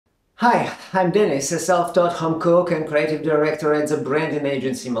Hi, I'm Dennis, a self-taught home cook and creative director at the branding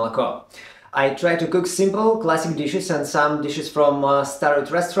agency Молоко. I try to cook simple, classic dishes and some dishes from a starred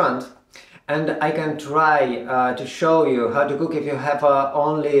restaurant. And I can try to show you how to cook if you have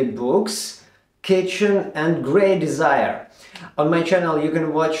only books, kitchen and great desire. On my channel you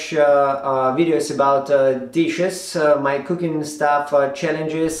can watch videos about dishes, my cooking stuff,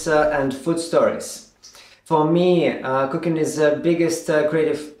 challenges and food stories. For me, cooking is the biggest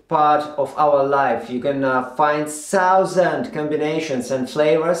creative part of our life. You can find thousand combinations and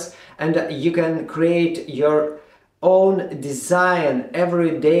flavors, and you can create your own design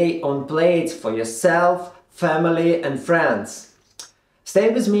every day on plates for yourself, family and friends. Stay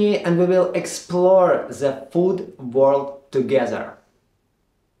with me and we will explore the food world together.